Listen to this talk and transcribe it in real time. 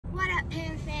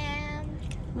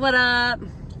What up? What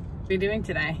are you doing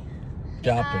today?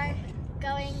 Shopping. We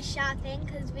are going shopping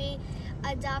because we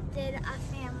adopted a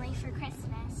family for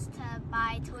Christmas to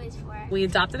buy toys for. We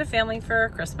adopted a family for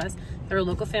Christmas. They're a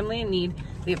local family in need.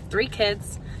 We have 3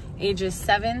 kids, ages 6,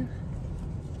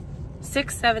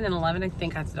 7, and 11. I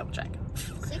think I have to double check.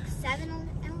 6, 7, and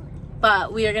 11.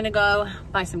 But we are gonna go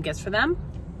buy some gifts for them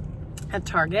at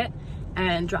Target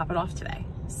and drop it off today.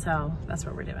 So that's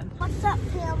what we're doing. What's up,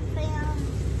 fam?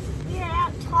 We're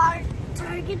at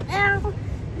Target now.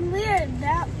 We're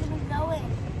not gonna go in.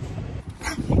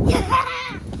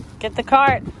 Yeah! Get the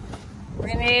cart. We're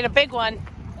gonna need a big one.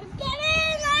 Get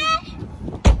in!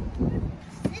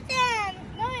 Sit down.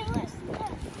 No, wait, sit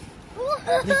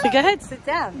down. Go ahead, sit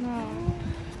down.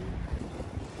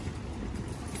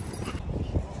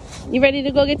 You ready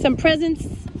to go get some presents?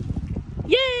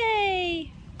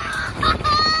 Yay!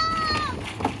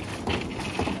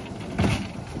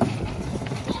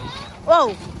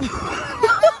 Whoa!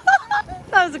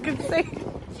 That was a good thing.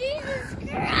 Jesus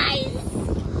Christ!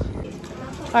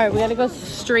 All right, we gotta go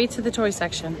straight to the toy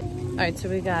section. All right, so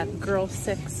we got girl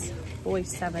 6, boy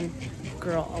 7,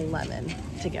 girl 11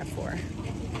 to get for.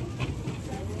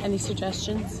 Any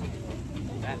suggestions?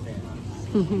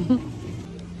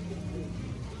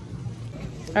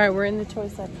 All right, we're in the toy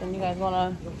section. You guys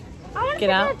wanna get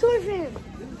out? Toy fan.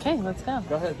 Okay, let's go.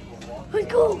 Go ahead.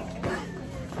 Let's go.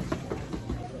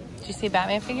 Did you see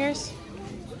Batman figures?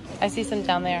 I see some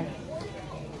down there.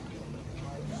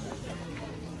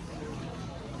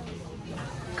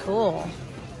 Cool.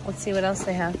 Let's see what else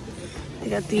they have. They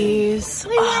got these.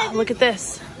 Oh, look at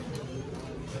this.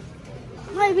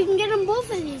 Wait, we can get them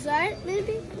both of these, right?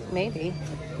 Maybe? Maybe.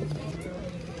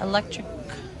 Electric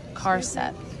car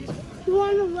set. You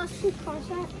want an electric car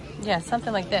set? Yeah,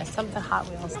 something like this. Something Hot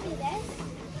Wheels. Look at this. I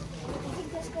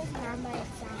think this goes down by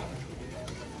itself.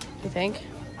 You think?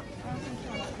 I don't think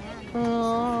so.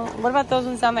 Yeah. What about those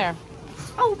ones down there?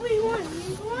 Oh, wait,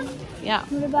 one. Yeah.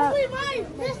 What about? Wait, mine.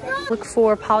 This one. Look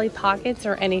for Polly Pockets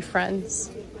or any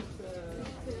friends.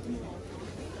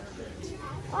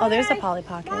 Oh, there's a Polly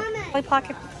Pocket. Polly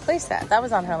Pocket playset. That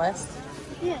was on her list.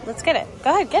 Yeah. Let's get it.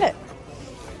 Go ahead, get it.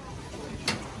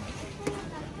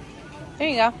 There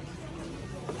you go.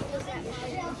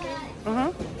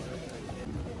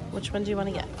 Which one do you want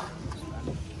to get?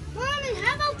 Mommy,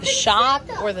 how about The Pink shop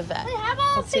Santa? or the vet? Wait, how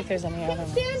about Let's see if there's any other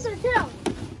Pink ones. Santa too?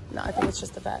 No, I think it's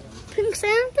just the vet. Pink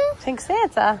Santa? Pink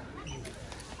Santa.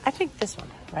 I think this one,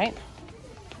 right?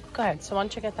 Go ahead. So why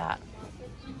don't you get that?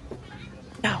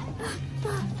 No.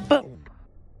 Boom.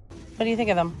 What do you think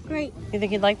of them? Great. You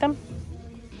think you'd like them?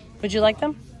 Would you like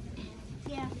them?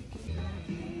 Yeah.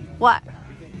 What?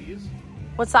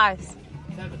 What size?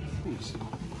 7.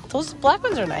 Those black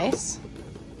ones are nice.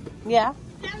 Yeah.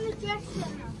 Family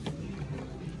Jackson.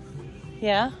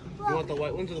 Yeah. You want the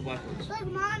white ones or the black ones? Look,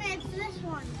 Mom, it's this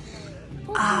one.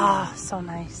 Ah, so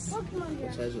nice. Pokemon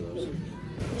What size are those?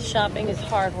 Shopping is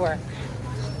hard work.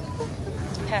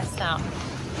 Passed out.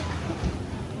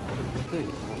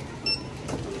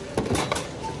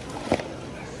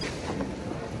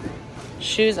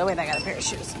 Shoes. Oh wait, I got a pair of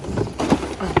shoes.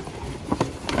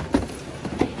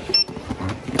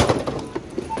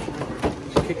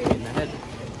 Kicking me in the head.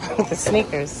 The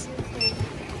sneakers.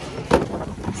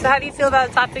 So how do you feel about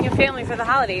adopting a family for the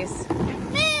holidays?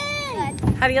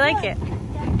 How do you like it?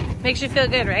 Makes you feel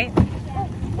good, right?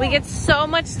 We get so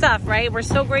much stuff, right? We're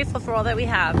so grateful for all that we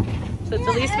have. So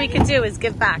the least we could do is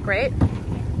give back, right?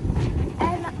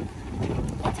 And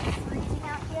it's freezing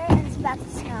out here and it's about to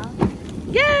snow.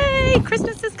 Yay!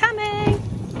 Christmas is coming!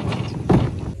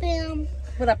 Fam.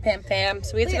 What up, Pam Pam?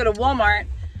 So we had to go to Walmart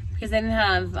because they didn't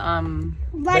have,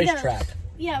 Racetrack.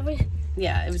 Yeah,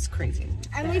 yeah, it was crazy.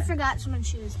 and we forgot some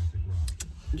shoes.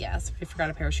 Yes, we forgot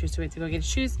a pair of shoes, so we had to go get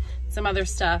shoes, some other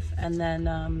stuff, and then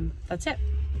that's it.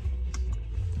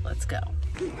 Let's go.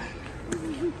 So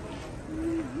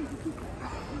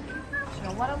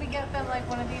why don't we get them like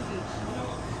one of these each?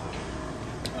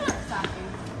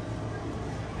 Stockings.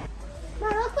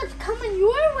 Mom, look what's coming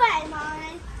your way,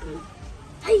 Mom.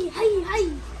 Hey.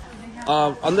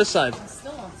 On this side. I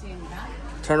still don't see any back.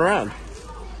 Turn around.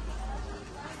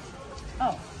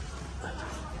 Oh,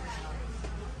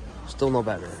 Still no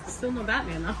Batman. still no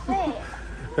Batman though. Wait.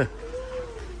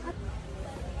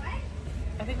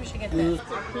 I think we should get this.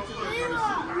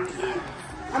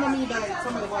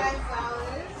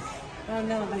 Oh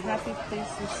no, the happy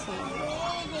place is so.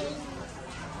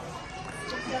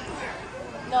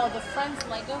 No, the Friends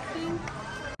Lego theme.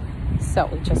 So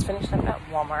we just finished up at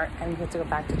Walmart and we have to go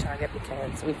back to Target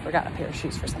because we forgot a pair of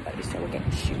shoes for somebody. So we're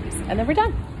getting shoes and then we're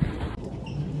done.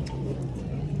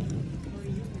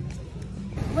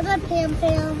 What up, Pam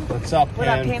Pam? What's up, What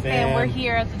up, Pam Pam? We're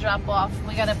here at the drop-off.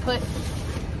 We gotta put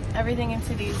everything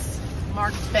into these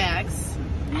marked bags,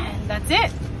 and that's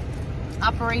it.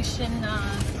 Operation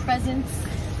Presents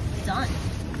done.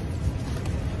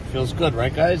 Feels good,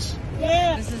 right, guys?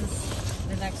 Yeah. This is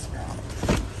the next girl.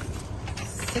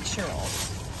 6-year-old.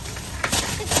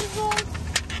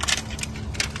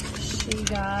 She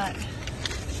got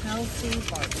Chelsea,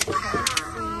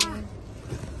 Barbie.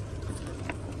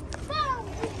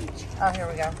 Oh, here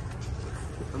we go.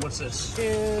 And what's this?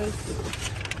 Shoes.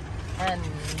 And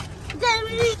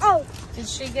Oh, did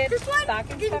she get This one?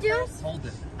 stocking Did you? stuffers? Hold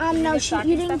it. no, get stocking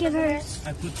you didn't give her. stuffers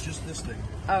I put just this thing.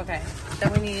 Okay.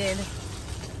 Then we needed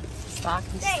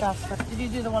stocking stuffer. Did you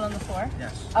do the one on the floor?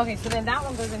 Yes. Okay, so then that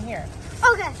one goes in here.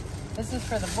 Okay. This is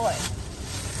for the boy.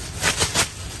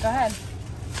 Go ahead.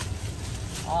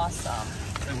 Awesome.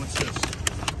 Hey, what's this?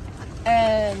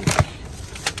 And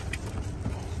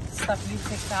stuff you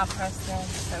picked out, Preston.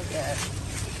 So good.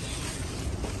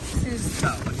 This No,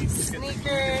 is but you just get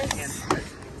sneakers.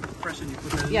 Preston, you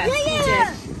put that in. Yes, Yeah. you did.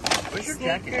 Where's your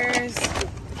jacket? Sneakers.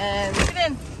 And put it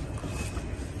in.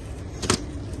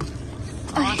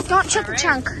 Okay, don't check the Alright.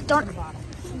 trunk. Don't.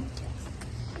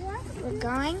 We're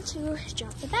going to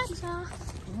drop the bags off.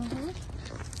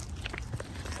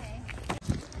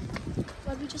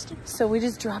 What did we just do? So we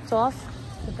just dropped off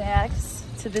the bags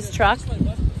to this truck.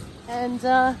 And